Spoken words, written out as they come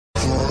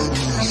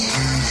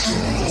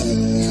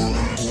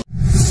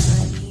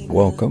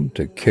Welcome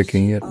to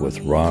Kicking It with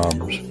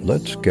Rob's.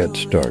 Let's get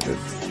started.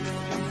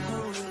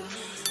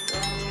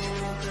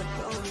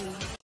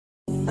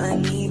 I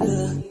need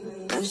her,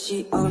 when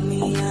she on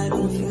me, I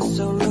don't feel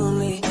so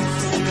lonely.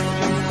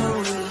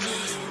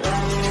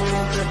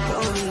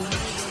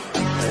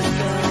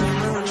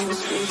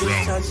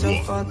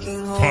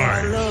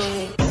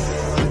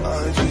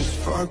 I just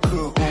fuck her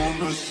on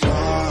the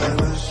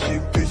side, and she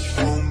bitch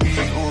for me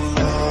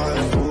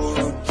online. For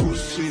the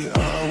pussy, I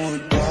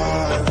would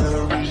die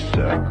every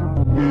second.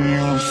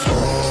 I'm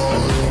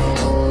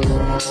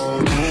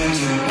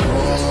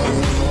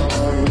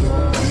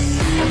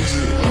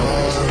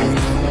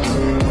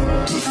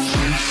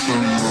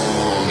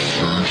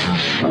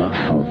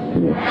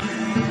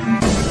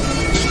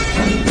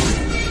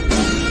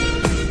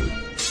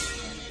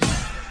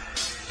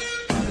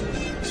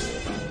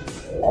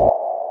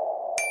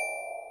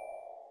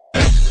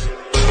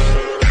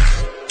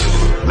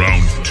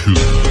Round 2,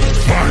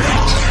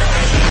 fight!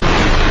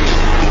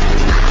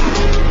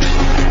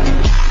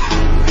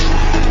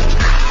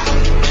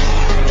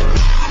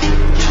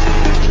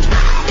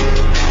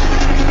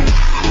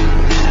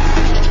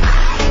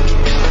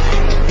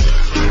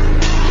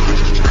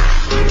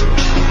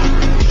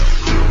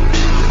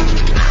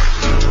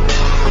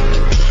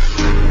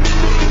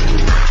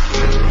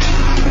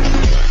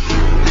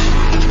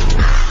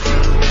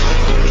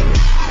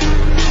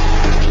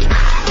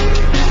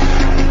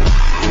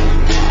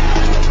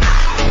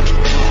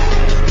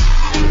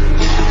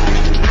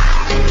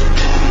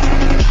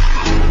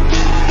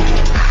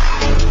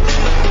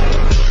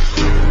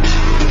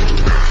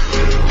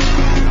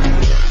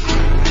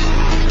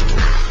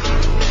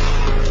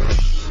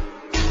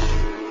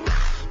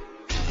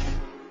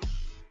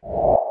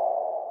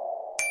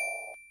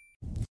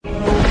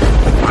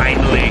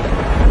 Finally,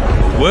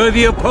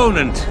 worthy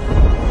opponent.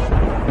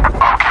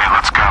 Okay,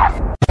 let's go.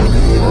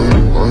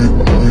 I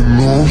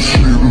know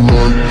she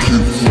like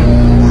it for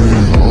me.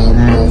 I'm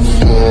on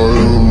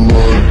fire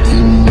like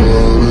a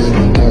light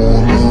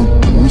on a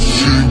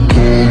pussy.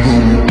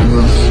 Golden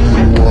Messi,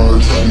 why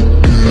she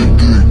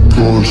did it?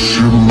 'Cause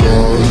she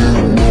like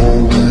what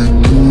we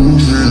do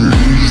here.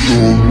 So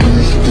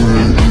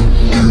mystery,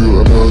 if you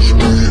ask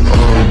me,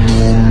 I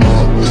know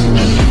nothing.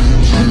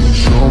 She's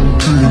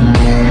jumping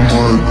on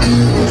my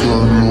dick. I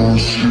know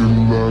she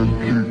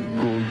like it.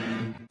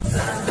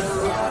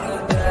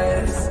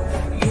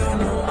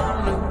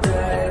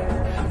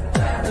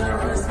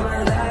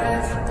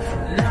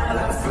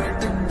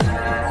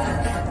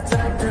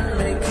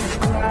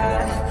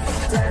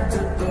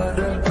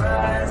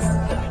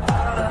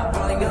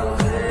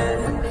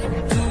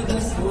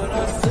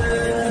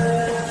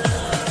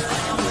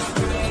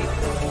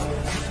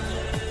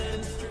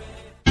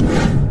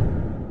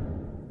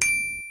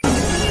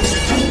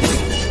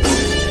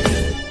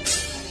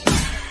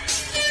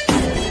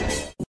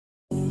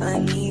 I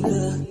need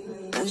her,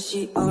 when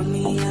she on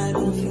me, I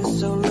don't feel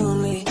so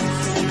lonely.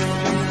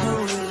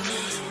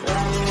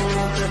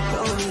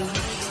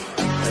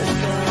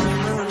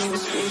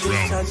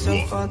 Round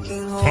 1,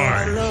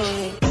 fight!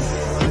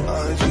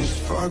 I just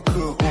fuck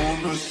her on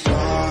the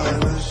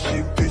side, and she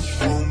bitch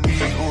for me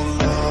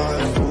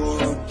online. For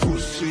the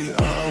pussy, I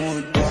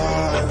would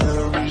die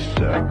every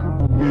second.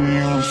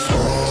 I'm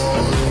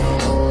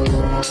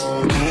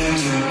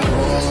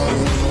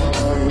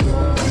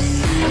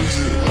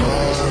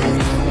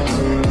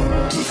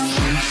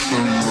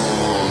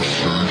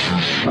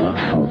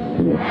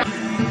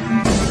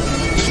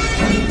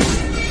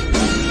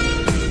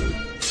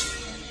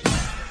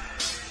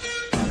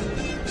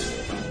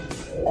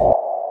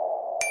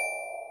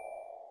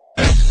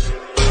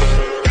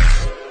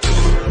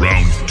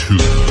Round 2,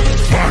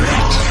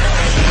 fight!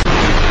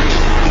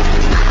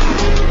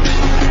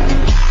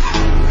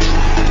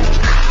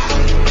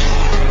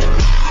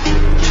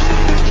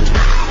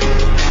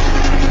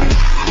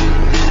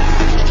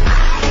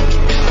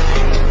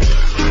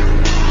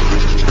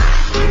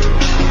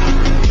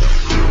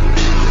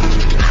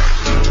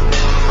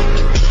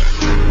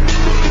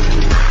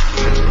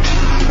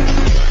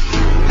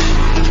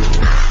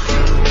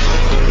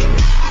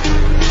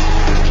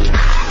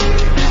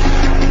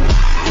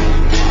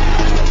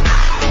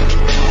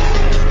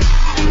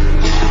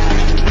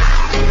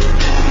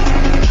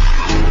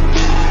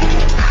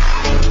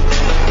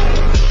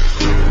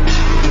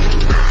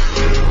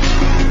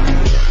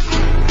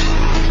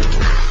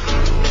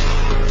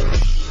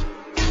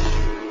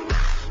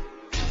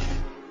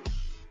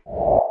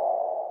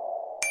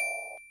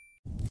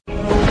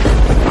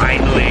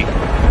 Finally,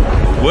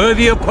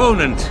 worthy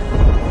opponent.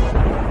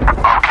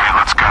 Okay,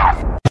 let's go.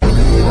 I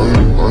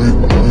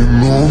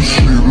know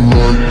she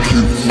like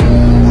it for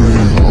me.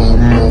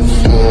 I'm on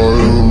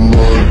fire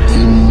like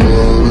a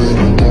light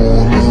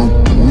on a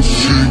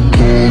pussy.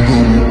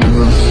 Golden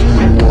Messi,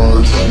 why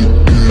she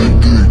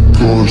did it?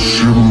 'Cause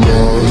she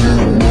like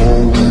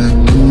what we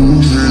do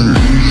here.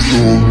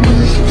 So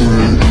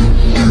mystery,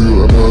 if you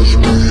ask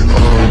me,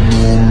 I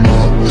know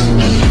nothing.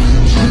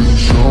 She's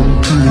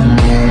jumping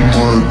on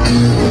my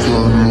dick.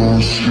 I know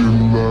she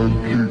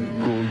like it.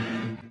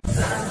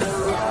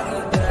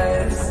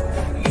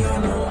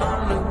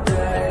 'Cause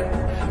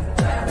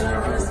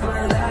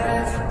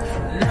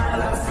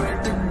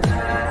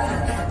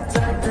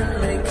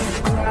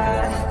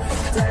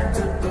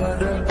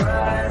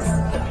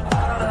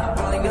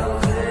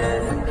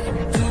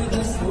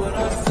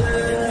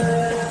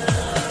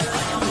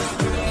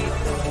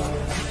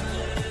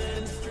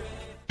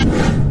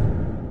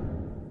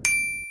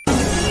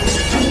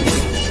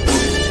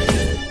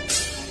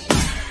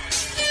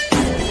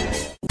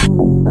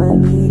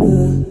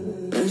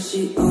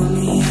Messi on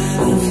me, I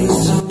don't feel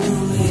so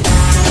lonely.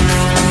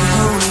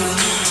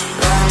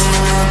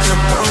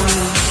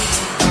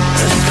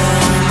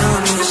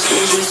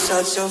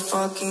 Such a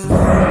fucking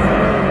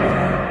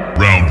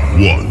Round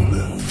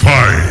 1,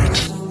 fight!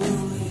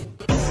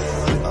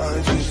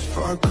 I just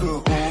fuck her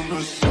on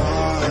the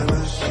side,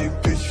 and she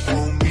bitch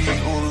for me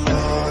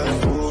online.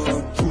 For the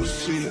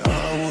pussy, I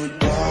would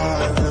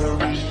die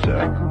every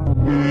second.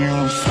 We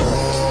on fire.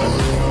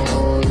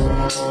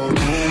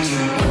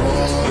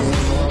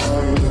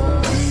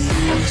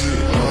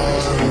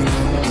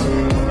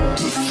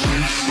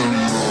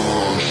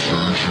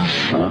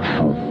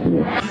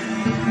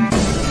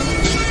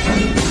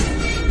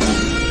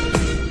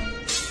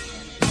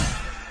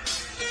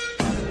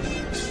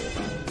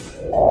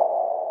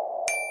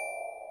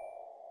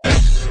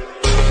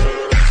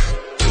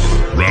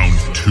 Round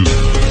 2,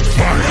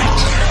 fight!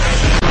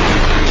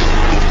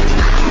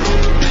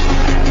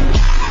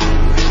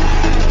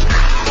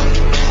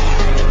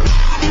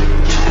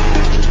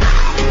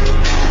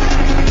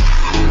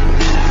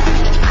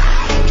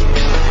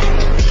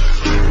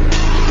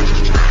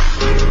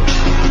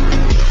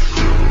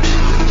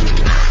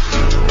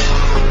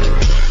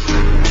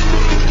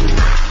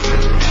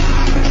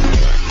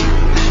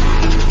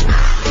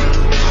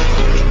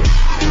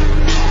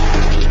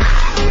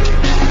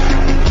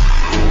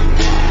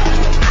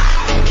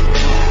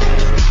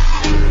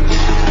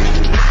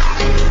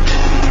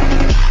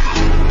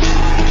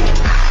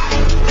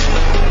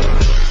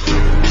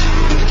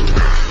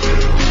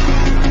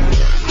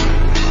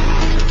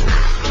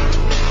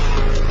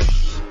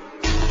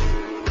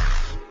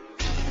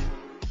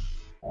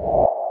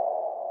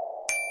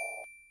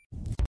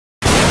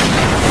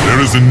 There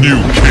is a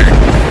new king.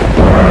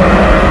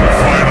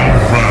 Final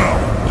round.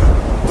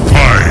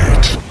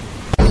 Fight!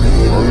 I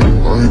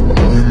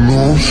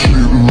know she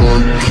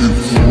like it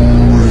for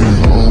me.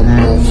 I'm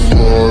on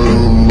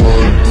fire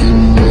like a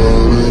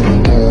light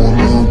on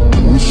a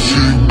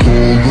pussy.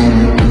 Golden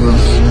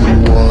Messi,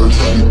 why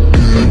she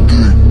did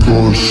it?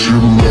 'Cause she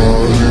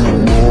like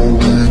what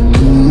we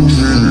do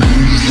here.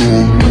 So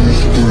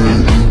mystery,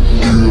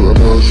 if you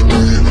ask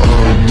me, I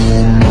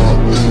know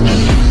nothing.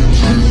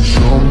 She's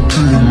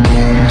jumping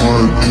on my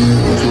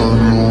dick. I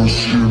know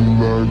she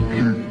like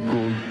it.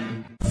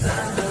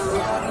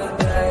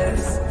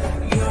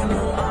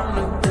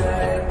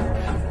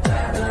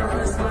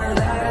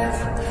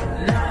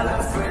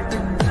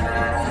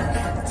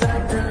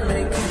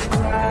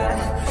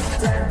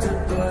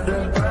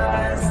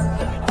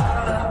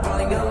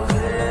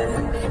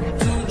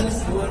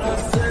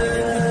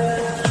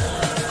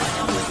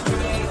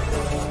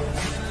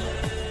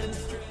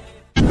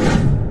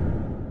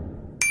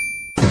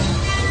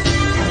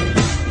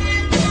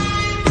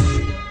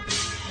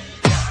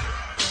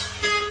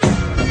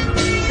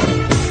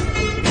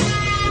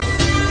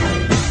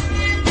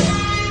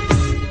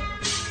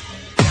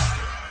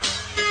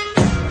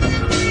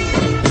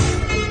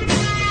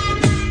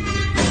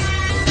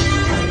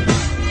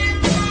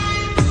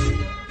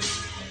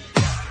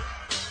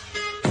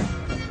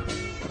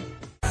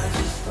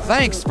 'Cause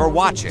Thanks for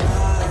watching.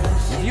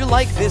 If you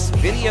like this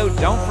video,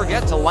 don't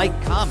forget to like,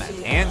 comment,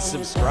 and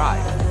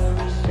subscribe.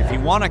 If you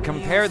want to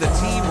compare the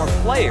team or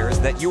players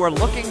that you are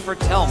looking for,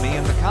 tell me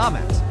in the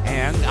comments,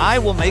 and I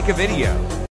will make a video.